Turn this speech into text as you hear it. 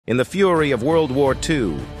In the fury of World War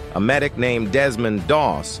II, a medic named Desmond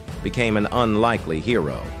Doss became an unlikely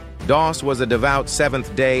hero. Doss was a devout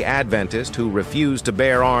Seventh-day Adventist who refused to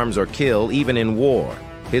bear arms or kill even in war.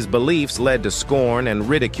 His beliefs led to scorn and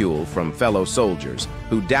ridicule from fellow soldiers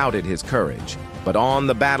who doubted his courage. But on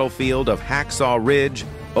the battlefield of Hacksaw Ridge,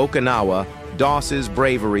 Okinawa, Doss's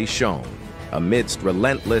bravery shone. Amidst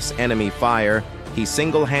relentless enemy fire, he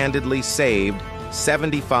single-handedly saved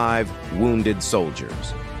 75 wounded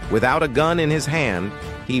soldiers. Without a gun in his hand,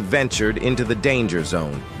 he ventured into the danger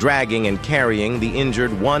zone, dragging and carrying the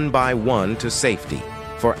injured one by one to safety.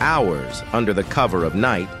 For hours, under the cover of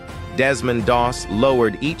night, Desmond Doss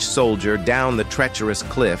lowered each soldier down the treacherous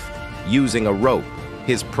cliff using a rope.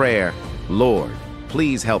 His prayer, "Lord,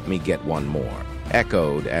 please help me get one more,"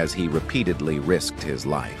 echoed as he repeatedly risked his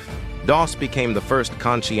life. Doss became the first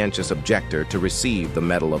conscientious objector to receive the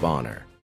Medal of Honor.